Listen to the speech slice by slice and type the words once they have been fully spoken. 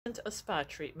A spa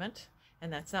treatment,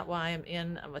 and that's not why I'm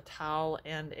in a towel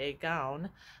and a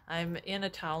gown. I'm in a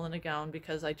towel and a gown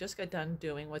because I just got done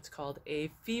doing what's called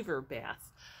a fever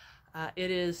bath.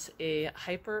 It is a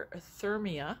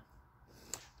hyperthermia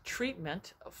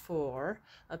treatment for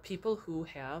people who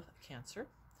have cancer,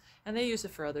 and they use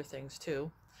it for other things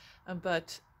too.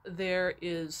 But there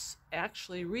is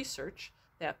actually research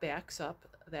that backs up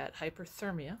that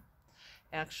hyperthermia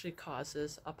actually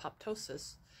causes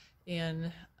apoptosis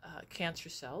in cancer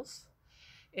cells,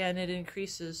 and it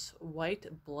increases white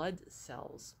blood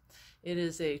cells. It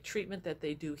is a treatment that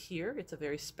they do here. It's a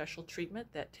very special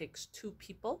treatment that takes 2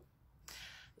 people.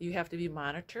 You have to be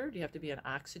monitored. You have to be on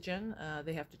oxygen.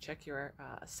 They have to check your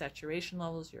saturation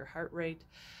levels, your heart rate.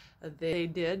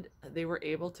 They were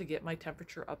able to get my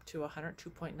temperature up to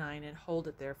 102.9 and hold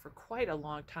it there for quite a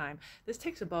long time. This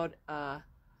takes about,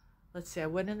 let's see, I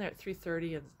went in there at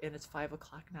 3:30 and it's 5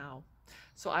 o'clock now.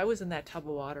 So I was in that tub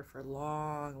of water for a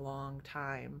long, long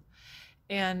time.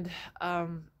 And,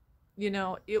 you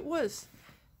know, it was,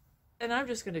 and I'm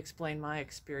just going to explain my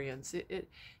experience.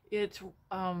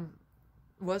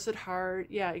 Was it hard?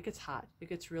 Yeah, it gets hot. It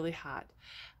gets really hot.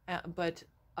 But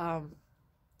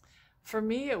for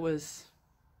me, it was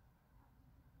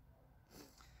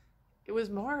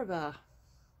more of a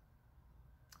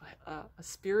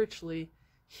spiritually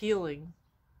healing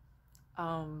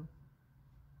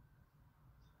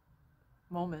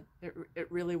moment. It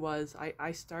really was.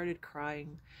 I started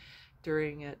crying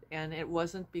during it, and it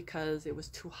wasn't because it was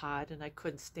too hot and I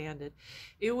couldn't stand it.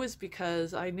 It was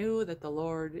because I knew that the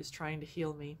Lord is trying to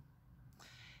heal me.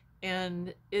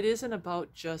 And it isn't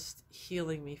about just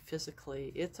healing me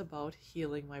physically. It's about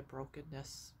healing my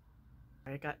brokenness.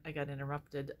 I got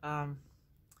interrupted.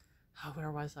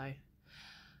 Where was I?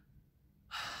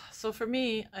 So for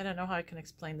me, I don't know how I can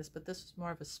explain this, but this was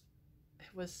more of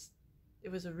it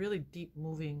was a really deep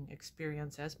moving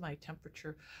experience as my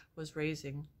temperature was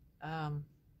raising.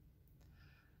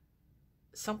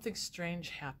 Something strange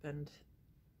happened.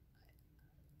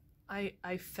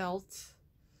 I felt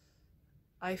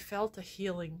a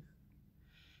healing,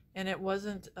 and it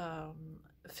wasn't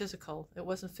physical. It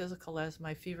wasn't physical as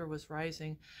my fever was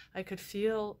rising. I could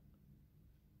feel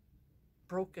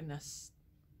brokenness,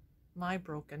 my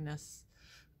brokenness,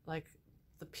 like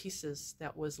the pieces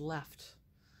that was left,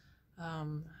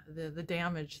 the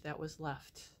damage that was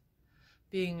left,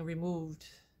 being removed,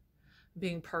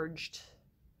 being purged.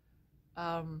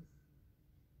 And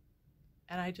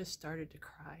I just started to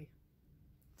cry.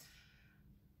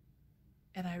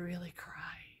 And I really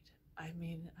cried. I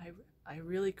mean, I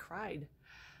really cried.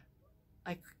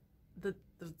 The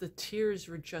tears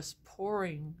were just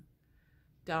pouring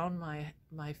down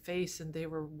my face, and they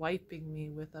were wiping me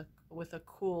with a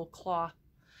cool cloth.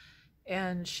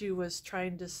 And she was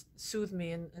trying to soothe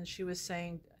me, and she was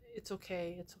saying, "It's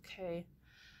okay, it's okay.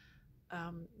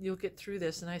 You'll get through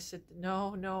this." And I said,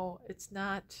 "No, it's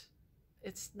not.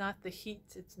 It's not the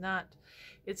heat. It's not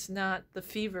the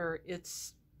fever.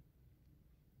 It's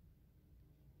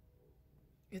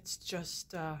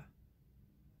just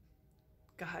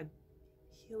God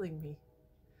healing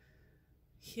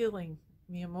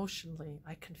me emotionally.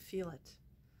 I can feel it.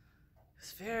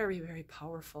 It's very, very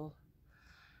powerful."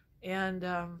 And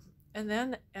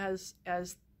then as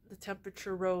the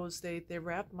temperature rose, they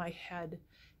wrapped my head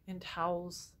in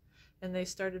towels, and they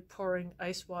started pouring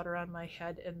ice water on my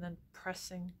head and then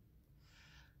pressing.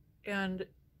 And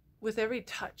with every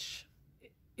touch,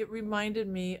 it reminded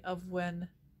me of when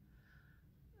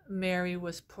Mary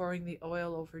was pouring the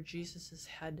oil over Jesus's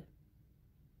head,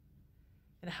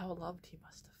 and how loved he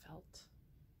must have felt.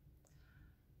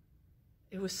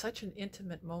 It was such an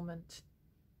intimate moment,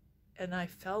 and I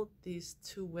felt these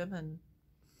 2 women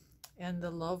and the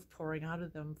love pouring out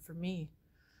of them for me,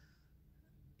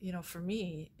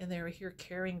 and they were here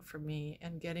caring for me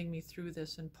and getting me through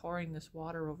this and pouring this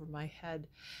water over my head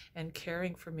and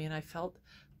caring for me. And I felt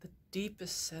the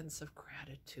deepest sense of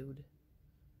gratitude.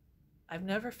 I've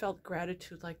never felt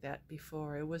gratitude like that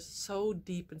before. It was so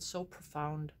deep and so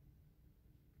profound.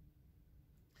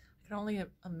 I can only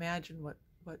imagine what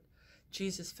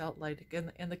Jesus felt like,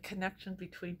 and the connection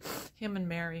between him and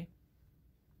Mary.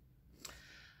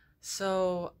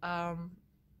 So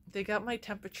they got my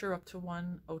temperature up to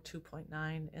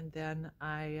 102.9, and then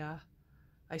I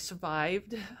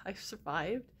survived. I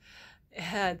survived.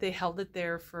 And they held it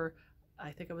there for,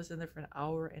 I think I was in there for an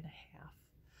hour and a half.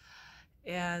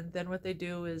 And then what they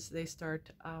do is they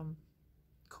start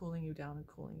cooling you down and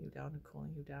cooling you down and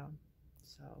cooling you down.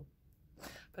 So,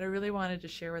 but I really wanted to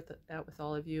share that with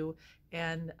all of you.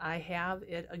 And I have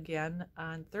it again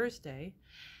on Thursday.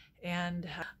 And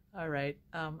all right,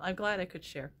 I'm glad I could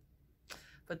share.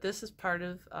 but this is part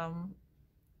of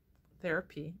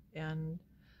therapy, and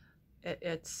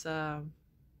it's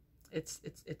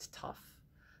tough,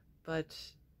 but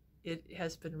it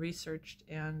has been researched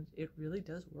and it really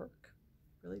does work.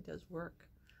 Really does work.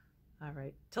 All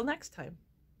right, till next time.